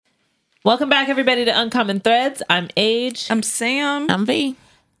Welcome back, everybody, to Uncommon Threads. I'm Age. I'm Sam. I'm V.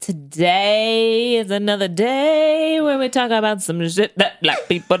 Today is another day where we talk about some shit that black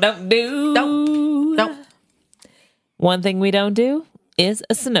people don't do. Don't. One thing we don't do is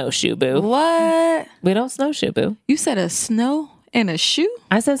a snowshoe, boo. What? We don't snowshoe, boo. You said a snow and a shoe?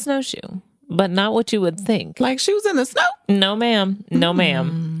 I said snowshoe, but not what you would think. Like shoes in the snow? No, ma'am. No,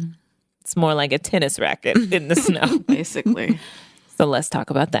 ma'am. It's more like a tennis racket in the snow. Basically. So let's talk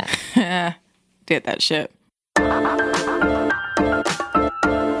about that. Did that shit.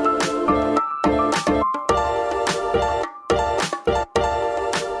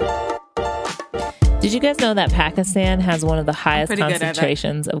 Did you guys know that Pakistan has one of the highest pretty good at that.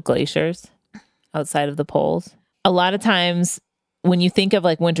 concentrations of glaciers outside of the poles? A lot of times when you think of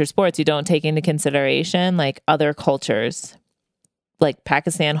like winter sports, you don't take into consideration like other cultures. Like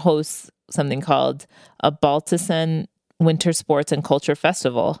Pakistan hosts something called a Baltistan Winter Sports and Culture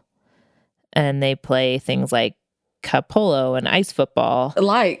Festival. And they play things like cup polo and ice football.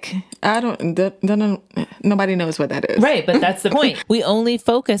 Like, nobody knows what that is. Right, but that's the point. We only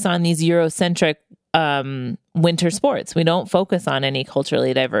focus on these Eurocentric winter sports. We don't focus on any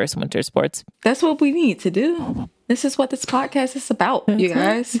culturally diverse winter sports. That's what we need to do. This is what this podcast is about, you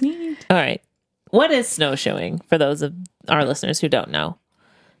guys. All right. What is snowshoeing for those of our listeners who don't know?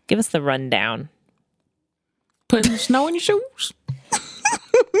 Give us the rundown. Putting snow in your shoes?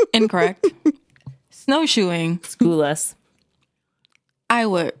 Incorrect. Snowshoeing, School us. I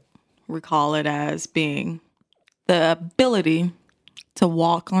would recall it as being the ability to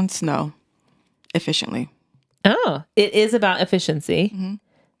walk on snow efficiently. Oh, it is about efficiency.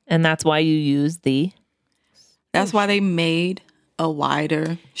 And that's why you use the... That's why they made a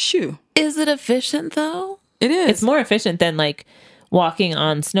wider shoe. Is it efficient though? It is. It's more efficient than like walking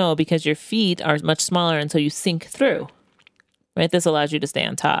on snow because your feet are much smaller and so you sink through. Right? This allows you to stay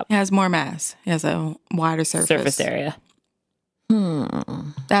on top. It has more mass. It has a wider surface Area.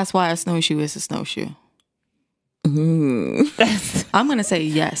 That's why a snowshoe is a snowshoe. That's- I'm going to say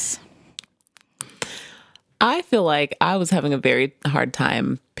yes. I feel like I was having a very hard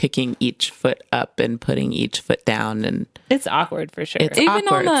time picking each foot up and putting each foot down, and it's awkward for sure. it's Even on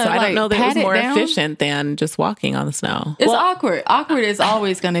awkward. the, So I like, don't know that it was pat it more down? efficient than just walking on the snow. It's awkward. Awkward is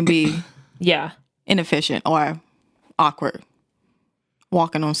always going to be Yeah. inefficient or awkward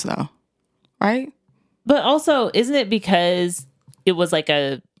walking on snow, right? But also, isn't it because it was like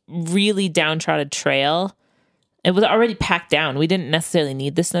a really downtrodden trail? It was already packed down. We didn't necessarily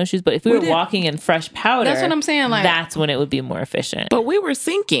need the snowshoes, but if we were didn't- walking in fresh powder, That's what I'm saying, like- that's when it would be more efficient. But we were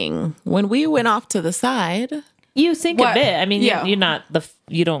sinking when we went off to the side. You sink What? a bit. I mean, Yeah. you're not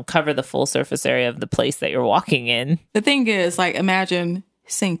you don't cover the full surface area of the place that you're walking in. The thing is, like, imagine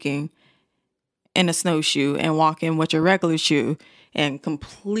sinking in a snowshoe and walking with your regular shoe and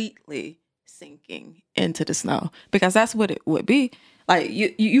completely sinking into the snow, because that's what it would be. Like,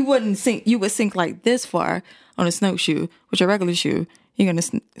 you wouldn't sink. You would sink like this far on a snowshoe. With your regular shoe, you're going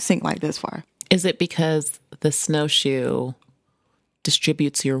to sink like this far. Is it because the snowshoe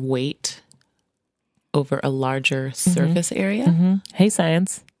distributes your weight over a larger surface area? Hey,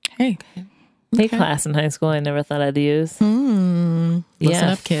 science. Hey, Hey, class in high school. I never thought I'd use. Listen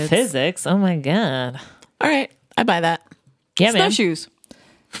up, kids. Physics. Oh my god. All right, I buy that. Yeah, man. snowshoes.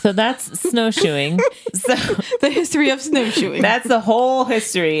 So that's snowshoeing. So The history of snowshoeing. that's the whole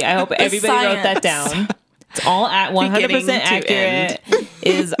history. I hope everybody wrote that science. down. It's all at 100% Beginning to accurate.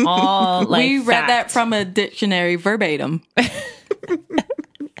 Is all like we read that fact. from a dictionary verbatim.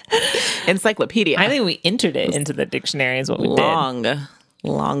 Encyclopedia. I think we entered it into the dictionary. Is what we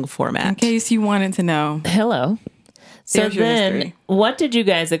long format. In case you wanted to know. did. Hello. So There's your then, history. what did you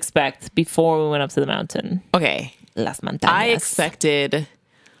guys expect before we went up to the mountain? Okay, Las Montañas. I expected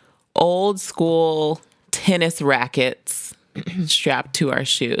old school tennis rackets strapped to our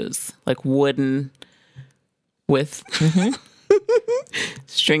shoes, like wooden with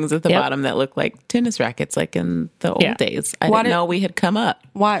strings at the Yep. bottom that look like tennis rackets, like in the old Yeah. days. I Why didn't did- know we had come up.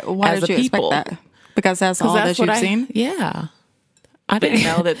 Why As did a you people. expect that? Because that's all That's that you've what seen? Yeah. I didn't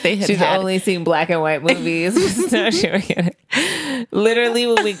know that they had She's had only seen black and white movies. Literally,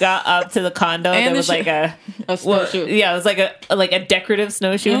 when we got up to the condo, And there the was like a snowshoe. yeah, it was like a decorative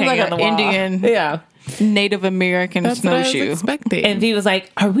snowshoe It was hanging like on the an wall. Indian- yeah. Native American That's what I was snowshoe. expecting. And he was like,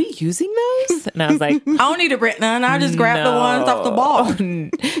 "Are we using those?" And I was like, I don't need to rent none. I just grab the ones off the ball.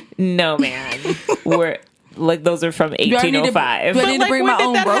 "No, man, we're like those are from I need to- 1805." do I need to like, bring when my did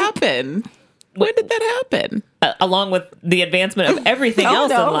own that rope? happen? When did that happen? Along with the advancement of everything Oh, else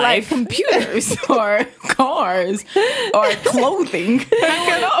no, in like life. computers or cars or clothing. I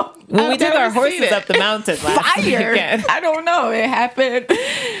don't know. When we I've took our never seen horses it. up the mountain last Fire. weekend. I don't know. It happened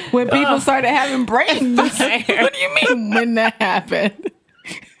when people started having brains. Fire. What do you mean when that happened?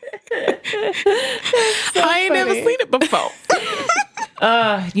 I ain't never funny. seen it before.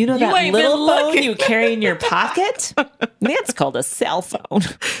 You know that ain't little been phone looking. you carry in your pocket? That's called a cell phone.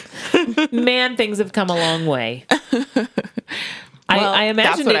 Man, things have come a long way. Well, I imagine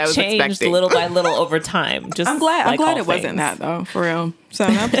that's what it I was changed expecting. little by little over time. Just I'm glad like all it wasn't things. that though, for real. So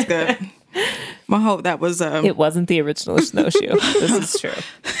that was good. I hope that was It wasn't the original snowshoe. This is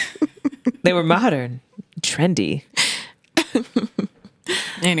true. They were modern, trendy.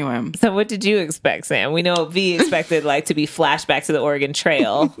 anyway. So what did you expect, Sam? We know V expected like to be flashback to the Oregon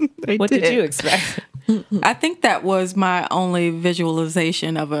Trail. What did did. you expect? I think that was my only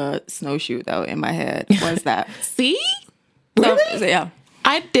visualization of a snowshoe though in my head was that. See? So, yeah.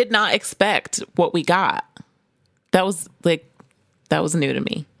 I did not expect what we got. That was new to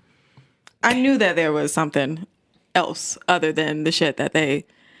me. I knew that there was something else other than the shit that they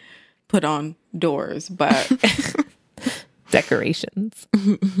put on doors, but Decorations.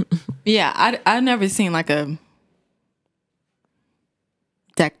 yeah, I've never seen like a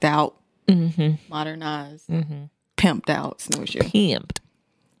decked out, modernized, pimped out snowshoe. Pimped.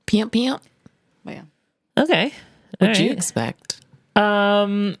 Pimp. But yeah. Okay. What'd All you right. expect?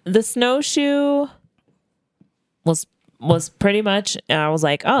 The snowshoe was pretty much, I was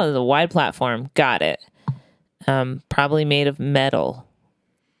like, oh, the wide platform. Got it. Probably made of metal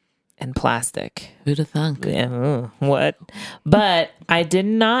and plastic. Who'd have thunk? Yeah, what? But I did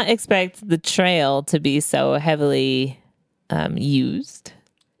not expect the trail to be so heavily used.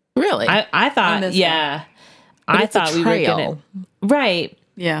 Really? I thought, this yeah. But I it's a thought we were gonna trail. right.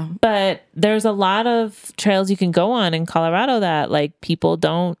 Yeah. But there's a lot of trails you can go on in Colorado that like people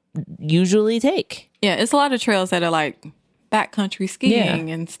don't usually take. Yeah, it's a lot of trails that are like backcountry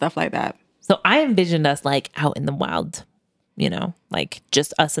skiing and stuff like that. So I envisioned us like out in the wild, like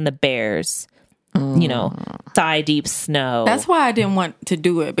just us and the bears, thigh deep snow. That's why I didn't want to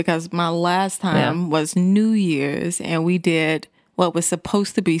do it because my last time was New Year's and we did what was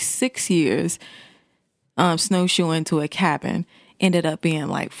supposed to be 6 years snowshoeing to a cabin. Ended up being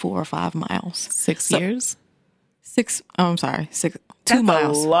like 4 or 5 miles. 6 years? 6, I'm sorry, 2 That's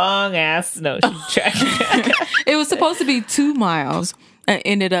miles. a long ass snowshoe trek. It was supposed to be 2 miles. It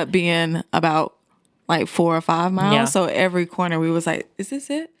ended up being about like 4 or 5 miles. Yeah. So every corner we was like, is this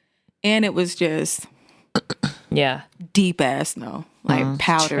it? And it was just Yeah. deep ass snow, like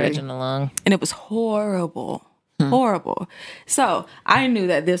powdery. Trudging along. And it was horrible. Horrible. So I knew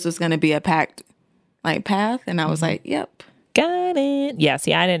that this was going to be a packed like path. And I was like, yep. Got it. Yeah,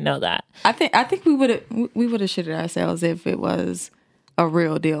 see, I didn't know that. I think we would have shitted ourselves if it was a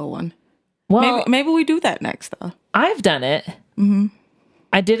real deal one. Well, Maybe we do that next though. I've done it. Mm-hmm.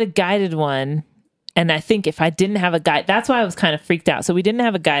 I did a guided one. And I think if I didn't have a guide, that's why I was kind of freaked out. So we didn't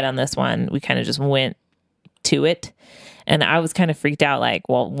have a guide on this one. We kind of just went to it. And I was kind of freaked out like,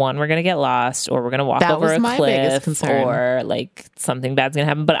 well, one, we're going to get lost or we're going to walk That over was a my biggest cliff concern. or like something bad's going to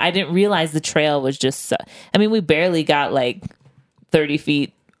happen. But I didn't realize the trail was just so, I mean, we barely got like 30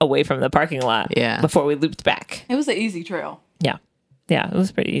 feet away from the parking lot before we looped back. It was an easy trail. Yeah. Yeah, it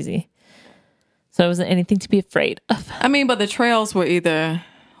was pretty easy. So it wasn't anything to be afraid of. I mean, but the trails were either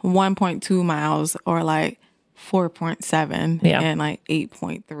 1.2 miles or like 4.7 Yeah. and like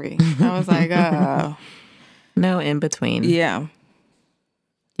 8.3. I was like, No in between. yeah.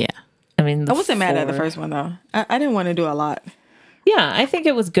 Yeah. I mean, I wasn't mad at the first one though. I didn't want to do a lot. Yeah, I think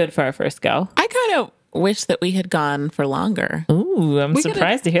it was good for our first go. I kind of wish that we had gone for longer. Ooh, I'm We could've-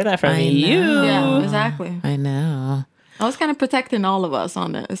 surprised to hear that from I you. know. Yeah, exactly. I know. I was kind of protecting all of us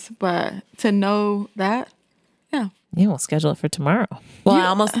on this, but to know that, yeah. Yeah, we'll schedule it for tomorrow. Well, I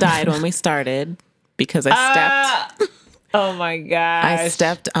almost died when we started because I stepped. Oh my gosh. I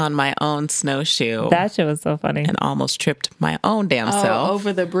stepped on my own snowshoe That shit was so funny. and almost tripped my own damn self.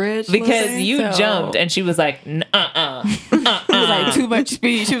 Over the bridge. Because Lizzie? you So- jumped and she was like, It was like too much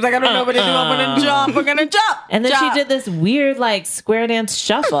speed. She was like, I don't know what to do. I'm going to jump. We're going to jump. And then Jump. she did this weird like square dance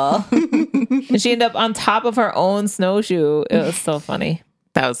shuffle. And she ended up on top of her own snowshoe. It was so funny.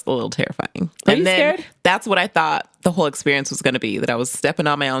 That was a little terrifying. Were and you then scared? that's what I thought the whole experience was going to be, that I was stepping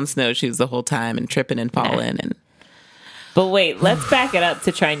on my own snowshoes the whole time and tripping and falling. And But wait, let's back it up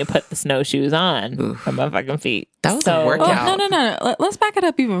to trying to put the snowshoes on from my fucking feet. That was a workout. Oh, no. Let's back it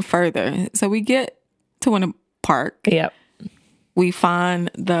up even further. So we get to a park Yep. we find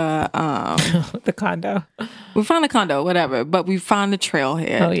the The condo. whatever, but we find the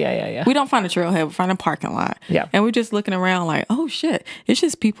trailhead. Oh, yeah. We don't find a trailhead, we find a parking lot. Yeah. And we're just looking around like, oh shit, it's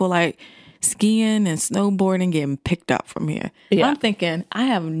just people like skiing and snowboarding getting picked up from here. Yeah. I'm thinking, I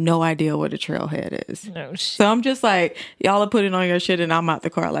have no idea what a trailhead is. No shit. So I'm just like, y'all are putting on your shit and I'm out the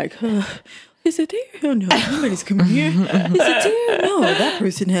car like, is it there? Oh no, nobody's coming here. Is it there? No, that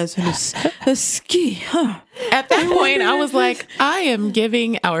person has a ski, huh? At that point, I was like, I am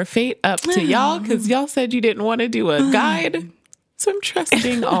giving our fate up to y'all because y'all said you didn't want to do a guide. So I'm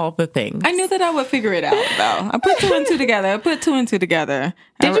trusting all the things. I knew that I would figure it out, though. I put two and two together.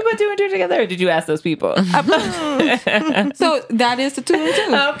 Did you put 2 and 2 together, or did you ask those people? So that is the 2 and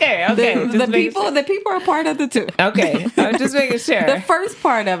 2. Okay. The people are part of the 2. Okay, I'm just making sure. The first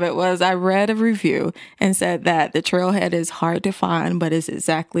part of it was I read a review and said that the trailhead is hard to find, but it's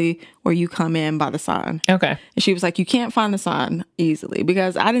exactly where you come in by the sign. Okay. And she was like, you can't find the sign easily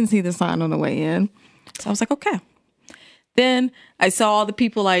because I didn't see the sign on the way in. So I was like, okay. Then I saw all the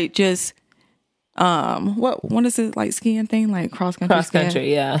people like just what is it, like skiing thing, like cross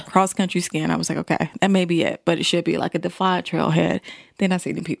country, yeah. cross country skiing. I was like, okay, that may be it, but it should be like a Defy trailhead. Then I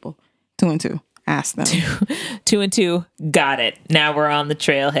see the people 2 and 2. Asked them 2 and 2. Got it. Now we're on the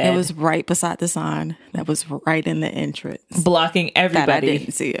trailhead. It was right beside the sign that was right in the entrance, blocking everybody. that I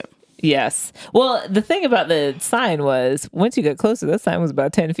didn't see it. Yes. Well, the thing about the sign was once you got closer, that sign was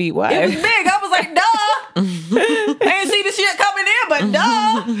about 10 feet wide. It was big. I was like, duh. I didn't see the shit coming in, but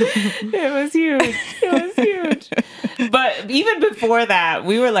duh. It was huge. But even before that,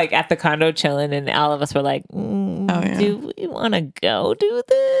 we were like at the condo chilling, and all of us were like, do we want to go do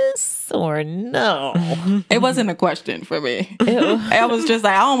this or no? It wasn't a question for me. I was just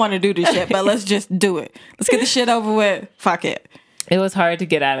like, I don't want to do this shit, but let's just do it. Let's get the shit over with. Fuck it. It was hard to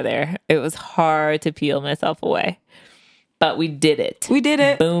get out of there. It was hard to peel myself away. But we did it. We did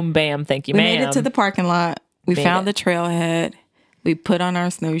it. Boom, bam. Thank you, we ma'am. made it to the parking lot. We found the trailhead. We put on our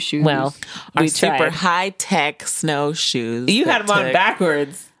snowshoes. Well, our we super tried. high-tech snowshoes. You had them on took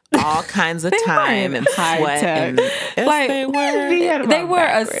backwards. all kinds of time and sweat. And, yes, Like, they were. They were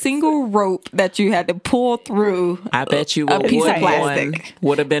a single rope that you had to pull through. I bet you a a piece of wood plastic. one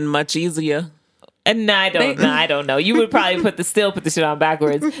would have been much easier. And I don't know. You would probably put the shit on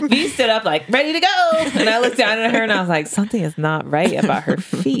backwards. V stood up like, ready to go. And I looked down at her and I was like, something is not right about her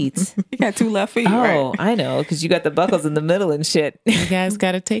feet. You got 2 left feet, Oh, right? I know. Because you got the buckles in the middle and shit. You guys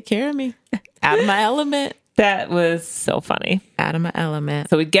got to take care of me. Out of my element. That was so funny. Out of my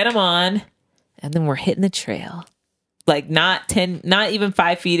element. So we get them on and then we're hitting the trail. Like not even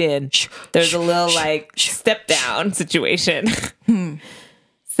 5 feet in. There's a little like step down situation.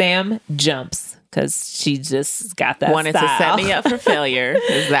 Sam jumps. Because she just got that Wanted style. to set me up for failure.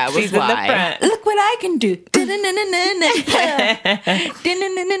 Because that was She's why. in the front. Look what I can do.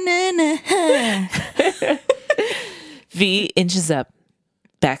 V inches up,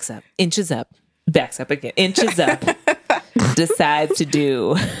 backs up, inches up, backs up again, inches up. Decides to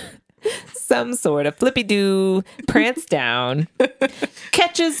do some sort of flippy-doo, prance down,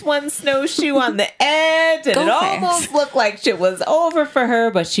 catches one snowshoe on the edge, and Go it fast. almost looked like shit was over for her,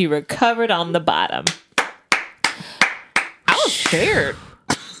 but she recovered on the bottom. I was scared.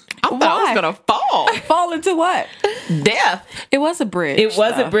 I thought I was Why? going to fall. Fall into what? Death. It was a bridge. It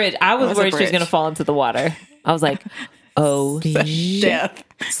was though. a bridge. I was was a worried she was bridge. going to fall into the water. I was like, oh, shit. Death.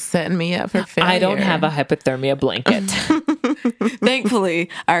 Setting me up for failure. I don't have a hypothermia blanket. Thankfully,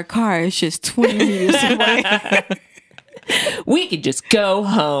 our car is just 20 meters away. We could just go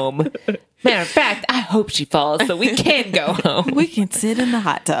home. Matter of fact, I hope she falls so we can go home. We can sit in the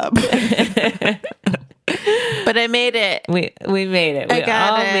hot tub. But I made it. We made it. We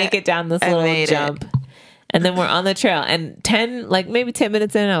got all it. make it down this I little made it. jump. And then we're on the trail. And maybe 10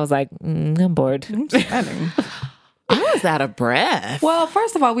 minutes in, I was like, I'm bored. I was out of breath. Well,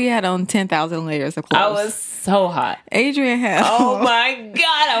 first of all, we had on 10,000 layers of clothes. I was so hot. Adrian had Oh my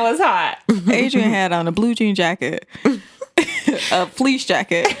God, I was hot. Adrian had on a blue jean jacket, a fleece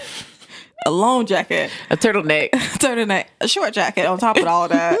jacket, a long jacket, A turtleneck. turtleneck, a short jacket on top of all of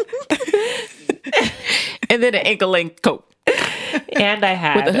that. And then an ankle length coat And I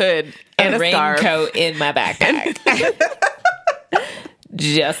had with a hood and a a scarf. raincoat in my backpack.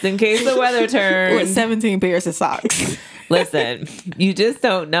 Just in case the weather With turns. 17 pairs of socks. Listen, you just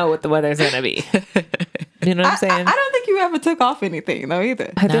don't know what the weather's going to be. You know what I'm saying? I don't think you ever took off anything though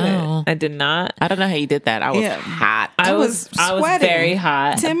either. I didn't. No. I did not. I don't know how you did that. I was Yeah. hot. I was was sweating. very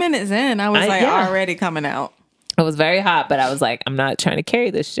hot. 10 minutes in, I was yeah. already coming out. I was very hot, but I was like, I'm not trying to carry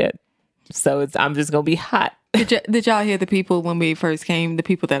this shit. So I'm just going to be hot. Did y'all hear the people when we first came, the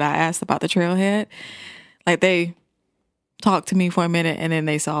people that I asked about the trailhead? Like they talked to me for a minute, and then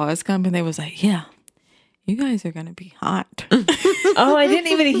they saw us coming. They was like, "Yeah, you guys are gonna be hot." Oh, I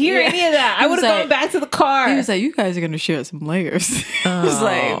didn't even hear any of that. I would have gone back to the car. He was like, "You guys are gonna share some layers." I was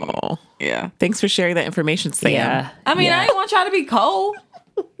like, Oh, "Yeah." thanks for sharing that information, Sam. yeah. I mean, I didn't want y'all to be cold.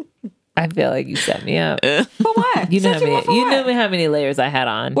 I feel like you set me up. For what? You know Set you up for what? how many layers I had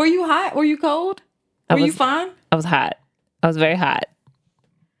on. Were you hot? Were you cold? Were you was- fine? I was hot. I was very hot.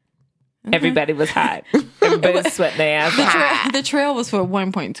 Everybody was hot. Everybody was sweating their ass off. The trail was for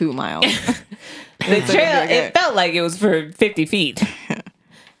 1.2 miles. The trail, it felt like it was for 50 feet.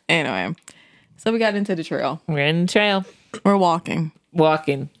 Anyway, so we got into the trail. We're in the trail, We're walking.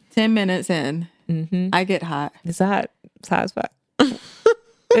 walking. 10 minutes in, I get hot. It's hot. It's hot as fuck.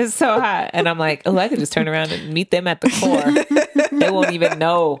 It's so hot. And I'm like, oh, I could just turn around and meet them at the core. They won't even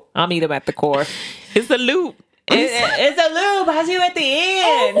know. I'll meet them at the core. It's the loop. It's a loop. How's you at the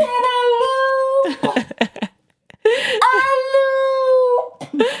end?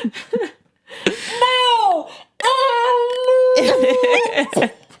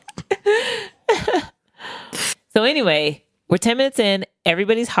 So anyway, we're 10 minutes in.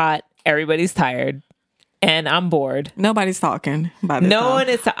 Everybody's hot. Everybody's tired. And I'm bored. Nobody's talking by this No time. one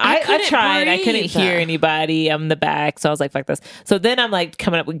is. I couldn't tried. I couldn't breathe. hear anybody. I'm in the back. So I was like, fuck this. So then I'm like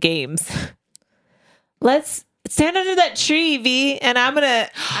coming up with games. Let's stand under that tree, V, and I'm gonna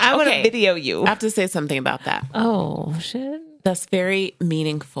Okay. video you. I have to say something about that. Oh shit. That's very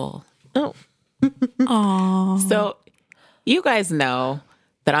meaningful. Oh. Aw. So you guys know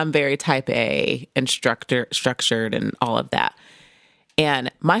that I'm very type A and structured and all of that.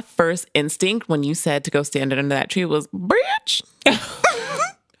 And my first instinct when you said to go stand under that tree was, bitch, who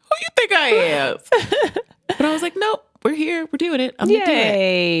you think I am? But I was like, nope, we're here. We're doing it. I'm going to do it.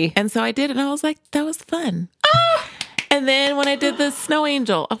 Yay. And so I did it. And I was like, that was fun. And then when I did the snow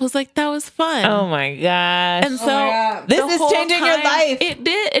angel, I was like, that was fun. Oh my gosh. And so God. This the is whole changing your time- life. It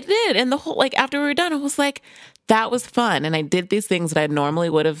did. And the whole, like, after we were done, I was like, that was fun. And I did these things that I normally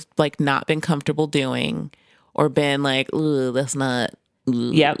would have like not been comfortable doing or been like, ooh, that's not,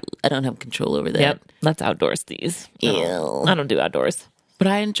 ooh, Yep. I don't have control over that. Yep. Let's outdoors these. Ew. I don't do outdoors. But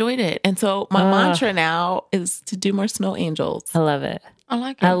I enjoyed it. And so my mantra now is to do more snow angels. I love it. I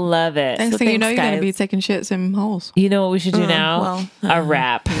like it. I love it. Next So thing you know, thanks, you're going to be guys. taking shits in holes. You know what we should do now? well, a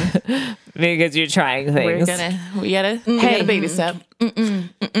rap. Because you're trying things. We gotta baby step.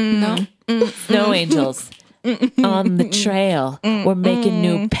 No. Snow angels on the trail. We're making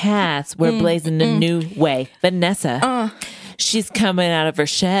new paths. We're blazing a new way. Vanessa, she's coming out of her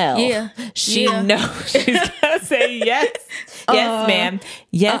shell. Yeah. She Yeah. knows she's gonna say yes. Yes, ma'am.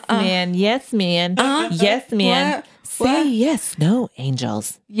 Yes, man. Yes, man. Yes, man. What? Say What? yes, snow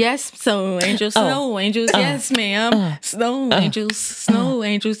angels. Yes, snow angels, snow angels. Yes, ma'am. Snow angels, snow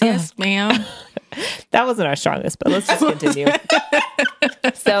angels. Yes, ma'am. That wasn't our strongest, but let's just continue.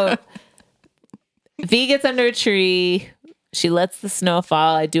 So V gets under a tree. She lets the snow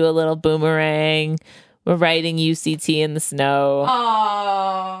fall. I do a little boomerang. We're riding UCT in the snow.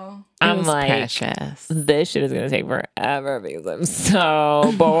 Oh. I'm like, precious. this shit is going to take forever because I'm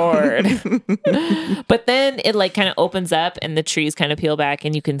so bored. But then it like kind of opens up and the trees kind of peel back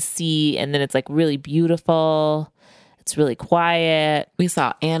and you can see, and then it's like really beautiful. It's really quiet. We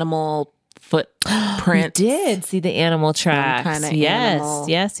saw animal footprints. Did see the animal tracks. kinda Yes, animal.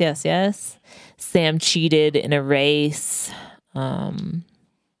 yes. Sam cheated in a race.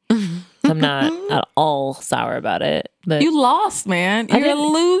 I'm not at all sour about it. But You lost, man. I You're a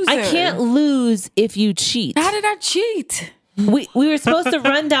didn't- loser. I can't lose if you cheat. How did I cheat? We were supposed to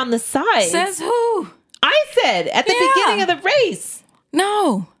run down the side. Says who? I said at the Yeah. beginning of the race.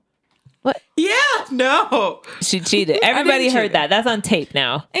 No. What? Yeah, no. She cheated. Everybody didn't heard cheat. that. That's on tape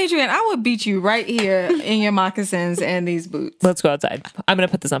now. Adrian, I would beat you right here in your moccasins and these boots. Let's go outside. I'm going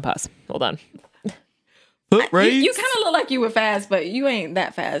to put this on pause. Hold on. Foot race. You kind of look like you were fast, but you ain't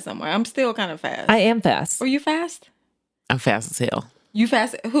that fast somewhere. I'm still kind of fast. I am fast. Were you fast? I'm fast as hell. You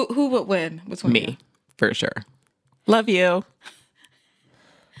fast? Who would win between Me, for sure. Love you.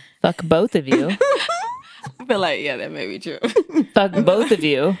 Fuck both of you. I feel like, yeah, that may be true. Fuck both of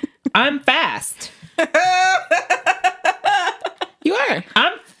you. I'm fast. You are.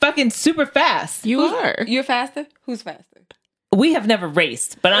 I'm fucking super fast. You are. You're faster? Who's faster? We have never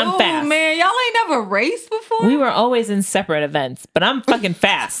raced, but I'm oh, fast. man. Y'all ain't never raced before? We were always in separate events, but I'm fucking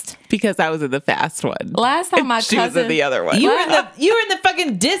fast. Because I was in the fast one. Last time my She was cousin... in the other one. You were in the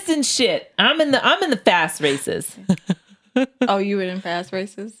fucking distance shit. I'm in the fast races. Oh, you were in fast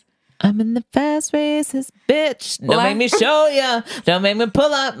races? I'm in the fast races, bitch. Don't make me show ya. Don't make me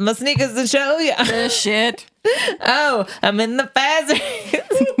pull up my sneakers to show ya. Shit. Oh, I'm in the fast.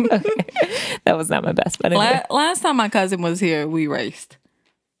 Okay. That was not my best, but anyway. Last time my cousin was here, we raced.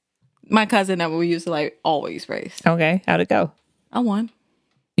 My cousin that we used to like always race. Okay, how'd it go? I won.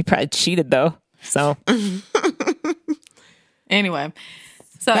 You probably cheated though. So Anyway,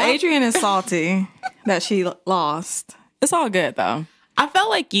 so Adrian is salty that she lost. It's all good though. I felt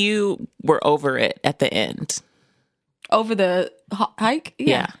like you were over it at the end. Over the hike?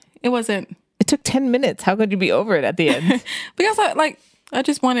 Yeah. It wasn't. it took 10 minutes. How could you be over it at the end? Because I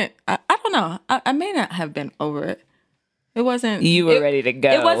just wanted, I don't know. I may not have been over it. It wasn't. You were ready to go.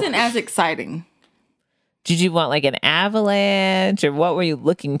 It wasn't as exciting. Did you want like an avalanche or what were you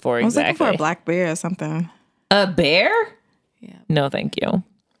looking for exactly? I was looking for a black bear or something. A bear? Yeah. No, thank you.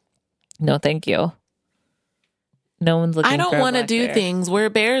 No, thank you. No one's looking I for don't a want to black do bear. things where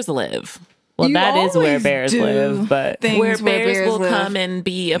bears live. Well, You that is where always bears do live, but things Where bears will live. come and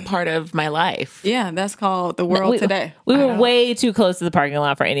be a part of my life. Yeah, that's called the world today. we were way too close to the parking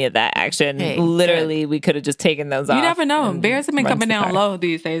lot for any of that action. Hey, Literally, we could have just taken those off. You never know. and Bears have been run coming to the down car. low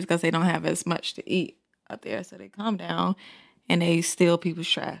these days because they don't have as much to eat up there. So they come down and they steal people's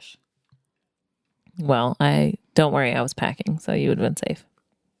trash. Well, don't worry, I was packing, so you would have been safe.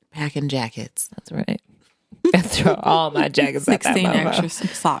 Packing jackets. That's right. I throw all my jackets at that 16 mofo. extra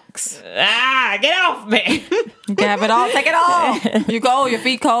socks. Ah, get off me. You can have it all. Take it all. You go. Your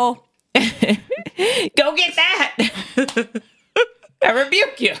feet cold. Go get that. I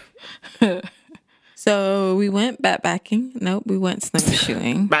rebuke you. So we went backpacking. Nope, we went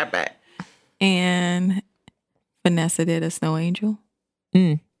snowshoeing. Bye. And Vanessa did a snow angel.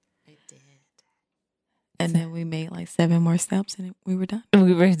 Mm. And then we made like 7 more steps and we were done.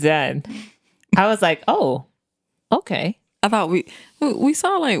 We were done. I was like, oh, okay. I thought we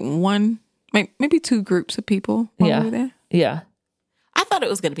saw like one, maybe 2 groups of people while Yeah. we were there. Yeah. I thought it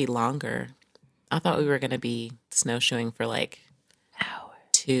was going to be longer. I thought we were going to be snowshoeing for like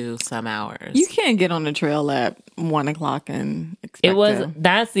 2 some hours. You can't get on the trail at 1 o'clock and expect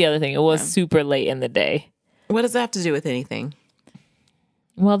That's the other thing. It was super late in the day. What does that have to do with anything?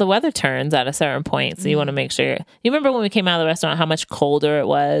 Well, the weather turns at a certain point, so you want to make sure. You remember when we came out of the restaurant, how much colder it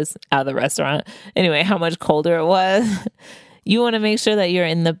was out of the restaurant? Anyway, how much colder it was. You want to make sure that you're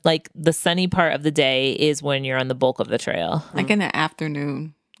in the sunny part of the day is when you're on the bulk of the trail. like in the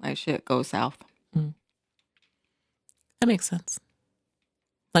afternoon, like shit goes south. That makes sense.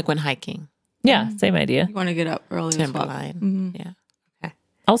 Like when hiking. Yeah, same idea. You want to get up early as fuck. Timberline. Yeah.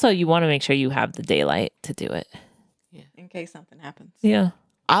 Also, you want to make sure you have the daylight to do it. In case something happens. Yeah.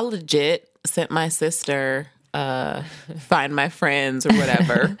 I legit sent my sister find my friends or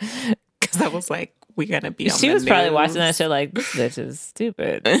whatever because I was like, we're going to be on She the was probably news. watching that shit like, this bitch is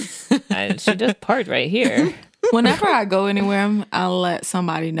stupid. And she just parked right here. Whenever I go anywhere, I'll let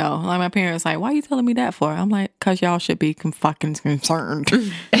somebody know. Like my parents, like, why are you telling me that for? I'm like, cause y'all should be fucking concerned.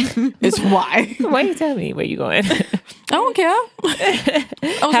 It's why. Why you tell me where you going? I don't care. I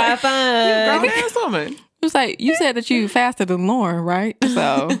was Have fun. Grown-ass woman. It was like, you said that you faster than Lauren, right?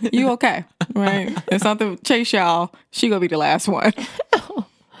 So you okay, right? If something chase y'all, she gonna be the last one.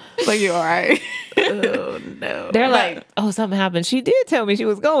 So you all right? Oh, no. They're like, oh, something happened. She did tell me she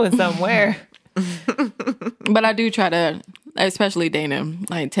was going somewhere. But I do try to, especially Dana,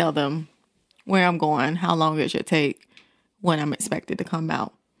 like tell them where I'm going, how long it should take, when I'm expected to come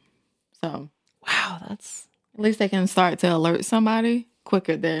out. So Wow, that's... at least they can start to alert somebody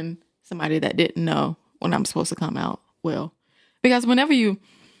quicker than somebody that didn't know when I'm supposed to come out will. Because whenever you,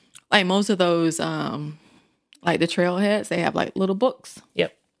 like most of those, like the trailheads, they have like little books.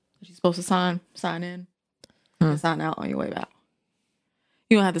 Yep. You're supposed to sign in, and sign out on your way back.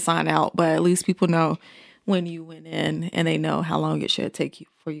 You don't have to sign out, but at least people know when you went in and they know how long it should take you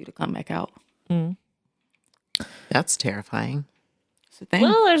for you to come back out. That's terrifying. It's the thing.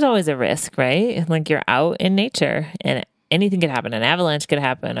 Well, there's always a risk, right? Like you're out in nature and anything could happen. An avalanche could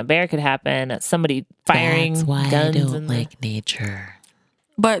happen. A bear could happen. Somebody firing guns. in the- nature.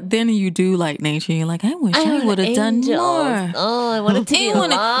 But then you do like nature. You're like, I wish I would have done more. Oh, I want it to be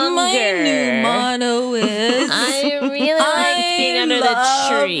longer. My new motto is I really like being under the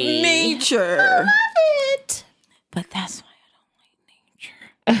tree. Nature. It. But that's why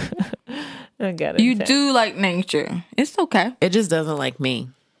I don't like nature. I got it. You do like nature. It's okay. It just doesn't like me.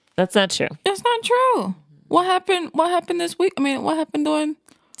 That's not true. It's not true. What happened? What happened this week? I mean, what happened during?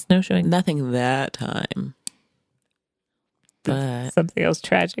 Snowshoeing. Nothing that time. But Something else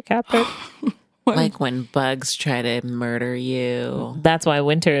tragic happened. Like when bugs try to murder you. That's why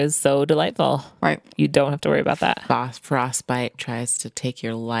winter is so delightful. Right. You don't have to worry about that. Frostbite tries to take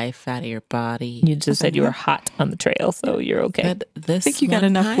your life out of your body. You just said you were hot on the trail, so you're okay. But this I think you got one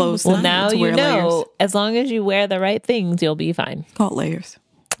enough time clothes. was Well, now to you wear know, layers. as long as you wear the right things, you'll be fine. Called layers.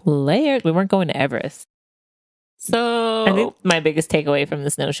 Layers. We weren't going to Everest. So I think my biggest takeaway from the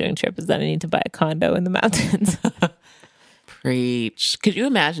snowshoeing trip is that I need to buy a condo in the mountains. preach. Could you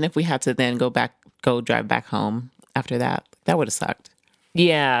imagine if we had to then go drive back home after that? That would have sucked.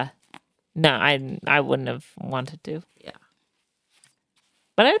 Yeah. No, I wouldn't have wanted to. Yeah.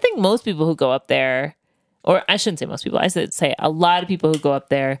 But I think most people who go up there, or I shouldn't say most people, I should say a lot of people who go up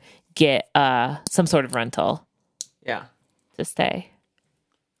there get some sort of rental Yeah. to stay.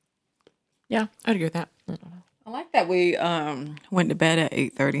 Yeah, I'd agree with that. I like that we went to bed at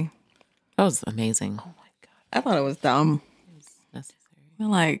 8:30. That was amazing. Oh my God. I thought it was dumb. Necessary.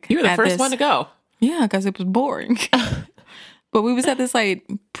 Like You were the at first this- one to go. Yeah, because it was boring. But we was at this like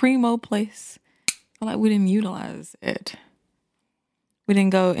primo place. Like we didn't utilize it. We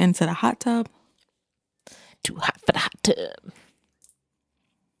didn't go into the hot tub. Too hot for the hot tub.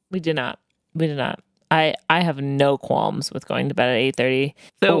 We did not. I have no qualms with going to bed at 8:30.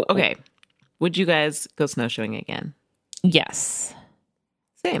 So, okay. Would you guys go snowshoeing again? Yes.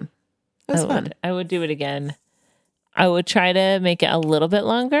 Same. That was fun. I would do it again. I would try to make it a little bit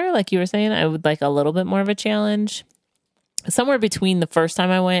longer. Like you were saying, I would like a little bit more of a challenge. Somewhere between the first time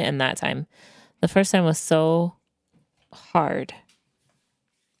I went and that time. The first time was so hard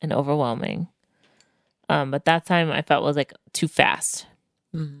and overwhelming. But that time I felt was like too fast.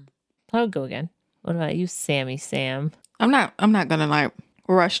 Mhm. I would go again. What about you, Sammy Sam? I'm not gonna like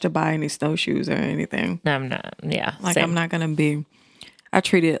rush to buy any snowshoes or anything. No, I'm not. Yeah. Like same. I'm not gonna be. I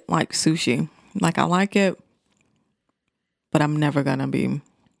treat it like sushi. Like I like it, but I'm never gonna be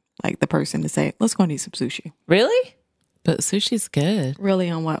like the person to say, "Let's go and eat some sushi." Really? But sushi's good. Really,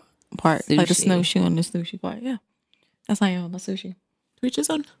 on what part? Like the Sushi. snowshoe and the sushi part. Yeah, that's how I am on the sushi. To each his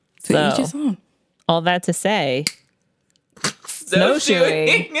own. To So- each his own. All that to say,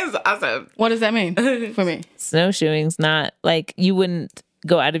 Snowshoeing. is awesome. What does that mean for me? snowshoeing's not like you wouldn't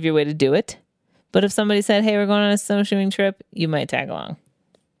go out of your way to do it. But if somebody said, "Hey, we're going on a snowshoeing trip," you might tag along.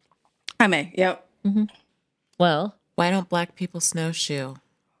 I may. Yep. Well, Why don't black people snowshoe?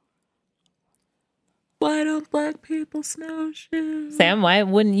 Why don't black people snowshoe? Sam, why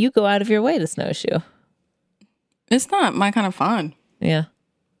wouldn't you go out of your way to snowshoe? It's not my kind of fun. Yeah.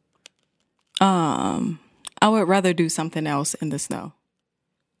 I would rather do something else in the snow.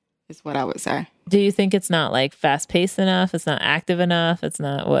 Is what I would say. Do you think it's not like fast paced enough? It's not active enough? It's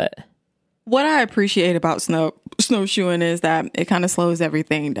not what? What I appreciate about snowshoeing is that it kind of slows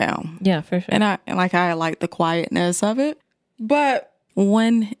everything down. Yeah, for sure. And I like the quietness of it. But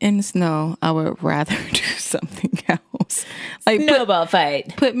when in snow, I would rather do something else. Like Snowball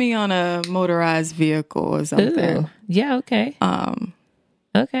fight. put me on a motorized vehicle or something. Ooh. Yeah, okay.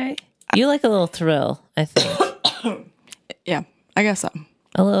 Okay. You like a little thrill, I think. Yeah, I guess so.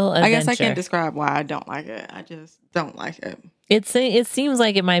 A little adventure. I guess I can't describe why I don't like it. I just don't like it. It seems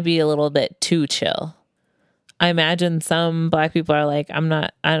like it might be a little bit too chill. I imagine some black people are like, I'm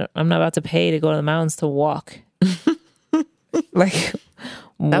not about to pay to go to the mountains to walk. Like, That's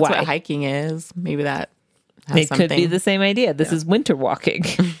why? what hiking is. Maybe that has It something. could be the same idea. This is winter walking.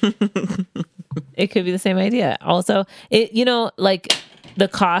 It could be the same idea. Also, like the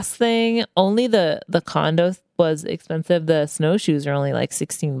cost thing, only the condo was expensive. The snowshoes are only like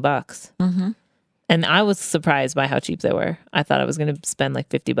 $16. Mm-hmm. And I was surprised by how cheap they were. I thought I was going to spend like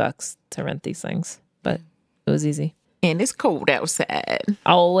 $50 to rent these things, but it was easy. And it's cold outside.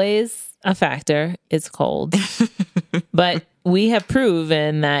 Always a factor. It's cold. But we have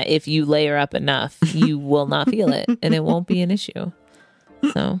proven that if you layer up enough, you will not feel it and it won't be an issue.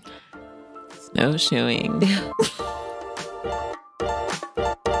 So, Snowshoeing.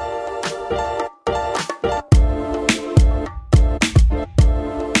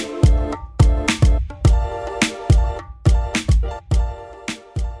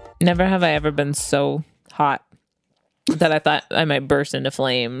 never have I ever been so hot that I thought I might burst into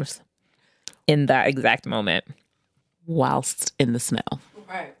flames in that exact moment. Whilst in the snow.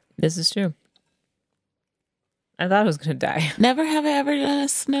 Right. This is true. I thought I was going to die. Never have I ever done a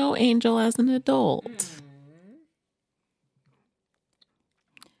snow angel as an adult.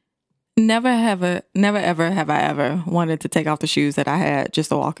 Never ever have I ever wanted to take off the shoes that I had just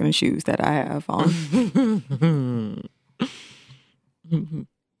to walk in the shoes that I have on.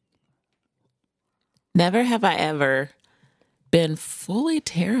 Never have I ever been fully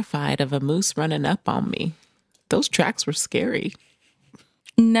terrified of a moose running up on me. Those tracks were scary.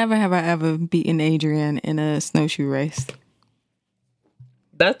 Never have I ever beaten Adrian in a snowshoe race.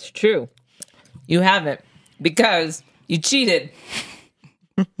 That's true. You haven't, because you cheated.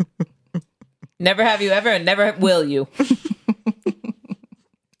 Never have you ever, and never will you.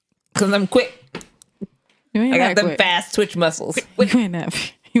 Because I'm quick. I got them fast twitch muscles. You ain't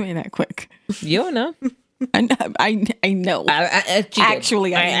that quick. You don't know. I know. I cheated.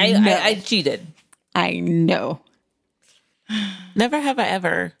 Actually, I know. I cheated. I know. Never have I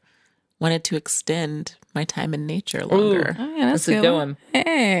ever wanted to extend my time in nature longer. Oh, yeah, that's a good one.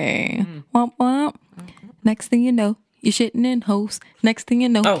 Hey, womp womp. Next thing you know, you're shitting in hose. Next thing you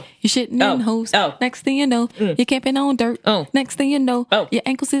know, you're shitting in hose. Next thing you know, you're camping on dirt. Next thing you know, your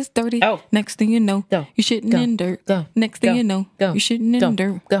ankles is dirty. Next thing you know, you're shitting in dirt. Next thing you know, you're shitting in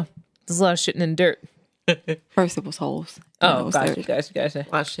dirt. There's a lot of shitting in dirt. First it was holes. Oh, gotcha. A lot of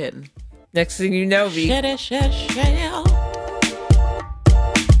shitting. Next thing you know, V. Shit.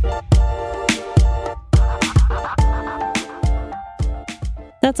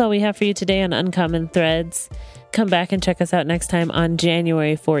 That's all we have for you today on Uncommon Threads. Come back and check us out next time on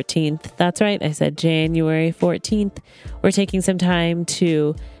January 14th. That's right, I said January 14th. We're taking some time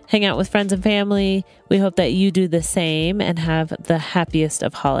to hang out with friends and family. We hope that you do the same and have the happiest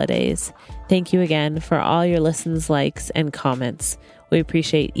of holidays. Thank you again for all your listens, likes, and comments. We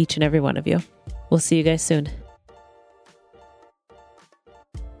appreciate each and every one of you. We'll see you guys soon.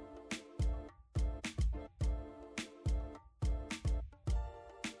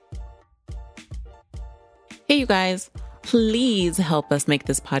 Hey, you guys, please help us make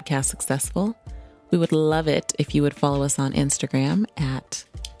this podcast successful. We would love it if you would follow us on Instagram at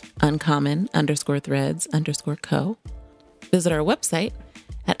uncommon_threads_co. Visit our website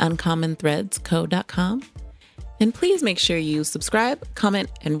at uncommonthreadsco.com. And please make sure you subscribe, comment,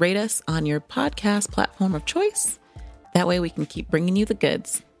 and rate us on your podcast platform of choice. That way we can keep bringing you the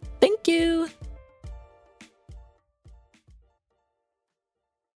goods. Thank you.